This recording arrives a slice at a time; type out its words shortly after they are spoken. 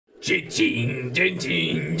Ching, ching, ching,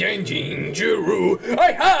 ching, ching, chiroo.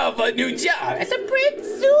 I have a new job as a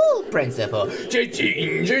principal. Ching,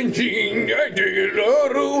 ching, ching, ching,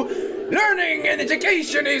 learning and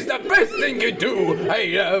education is the best thing to do. I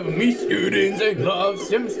love me students and love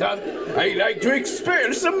some stuff. I like to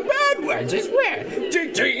experience some bad ones as well.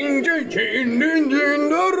 Ching, ching, ching, ching, ching,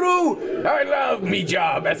 ching, I love me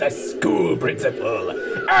job as a school principal.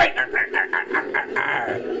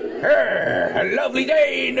 A lovely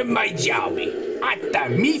day in my job at the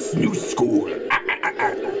Miss New School.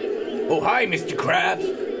 Oh, hi, Mr. Krabs.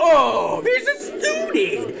 Oh, there's a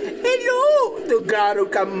student. Hello, Togaru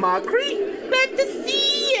Kamakiri. Glad to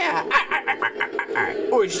see ya.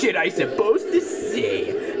 Or should I supposed to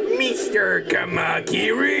say, Mr.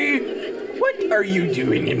 Kamakiri? What are you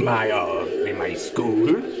doing in my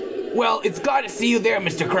school? Well, it's glad to see you there,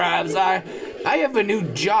 Mr. Krabs. I have a new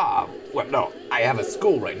job. Well, no, I have a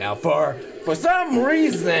school right now. For some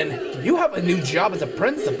reason, you have a new job as a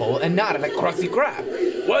principal and not a Krusty Krab.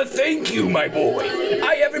 Well, thank you, my boy.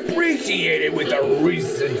 I have appreciated with a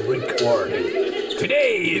recent recording.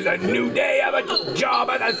 Today is a new day of a job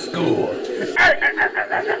at a school.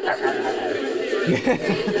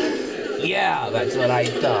 Yeah, that's what I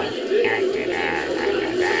thought.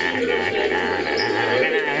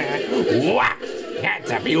 Wow,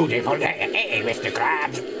 that's a beautiful day. Hey, Mr.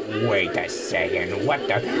 Krabs. Wait a second, what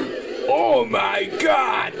the... Oh my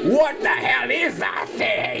God! What the hell is that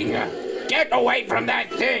thing? Get away from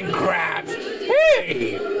that thing, Krabs!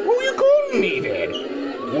 Hey! Who you calling me then?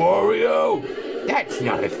 Wario? That's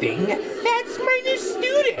not a thing. That's my new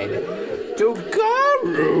student!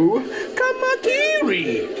 Togaru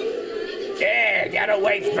Kamakiri! Hey, get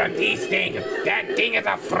away from these things! That thing is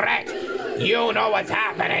a threat! You know what's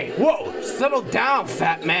happening! Whoa! Settle down,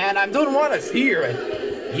 fat man! I don't want us here!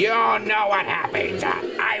 You know what happens.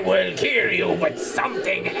 I will kill you with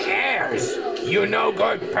something else. You no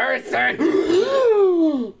good person.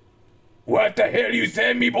 What the hell you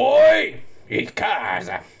say, me boy? Because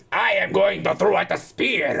I am going to throw out a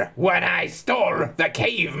spear when I stole the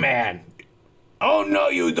caveman. Oh, no,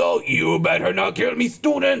 you don't. You better not kill me,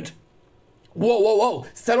 student. Whoa, whoa, whoa.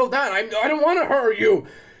 Settle down. I don't want to hurt you.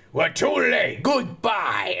 Well, too late.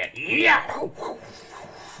 Goodbye. Yeah.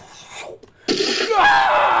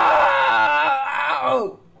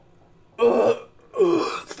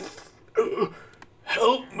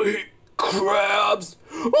 Help me, Krabs!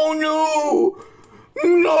 Oh no!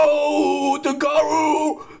 No,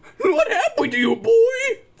 Togaru! What happened to you,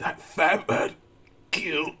 boy? That fat man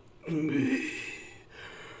killed me.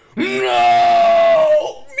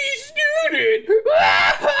 No! Me student!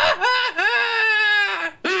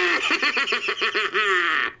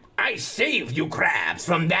 I saved you, Krabs,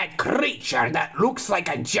 from that creature that looks like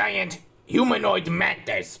a giant humanoid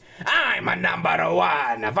mantis. I'm a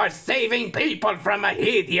 #1 for saving people from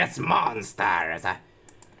hideous monsters.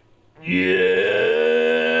 Yeah,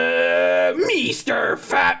 Mr.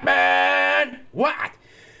 Fat Man! What?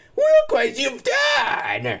 Look what you've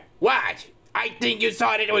done! What? I think you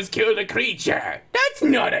thought it was killed a creature. That's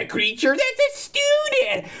not a creature, that's a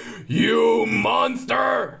student! You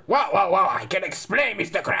monster! Whoa, I can explain,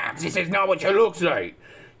 Mr. Krabs. This is not what you look like.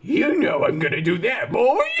 You know I'm gonna do that,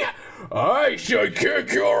 boy. I shall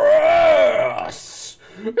kick your ass.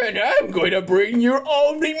 And I'm gonna bring you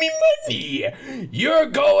all me money. You're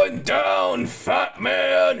going down, fat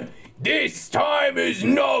man. This time is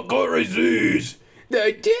not gonna resist.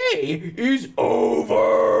 The day is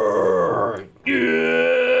over.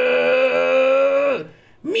 Yeah.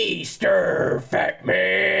 Mr. Fat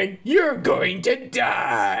Man, you're going to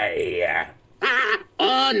die.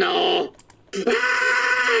 Oh no.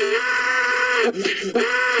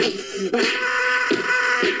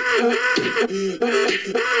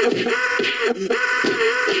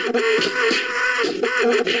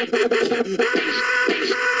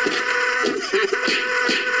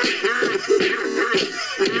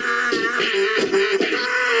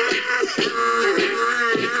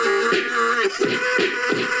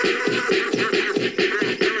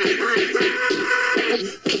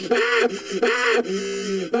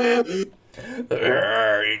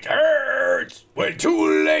 It hurts! Well,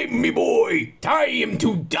 too late, me boy! Time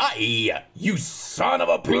to die, you son of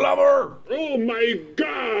a plumber! Oh my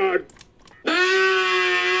God!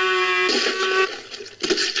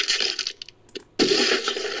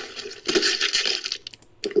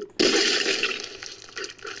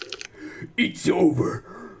 It's over.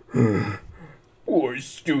 Poor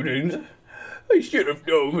student. I should have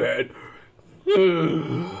known that.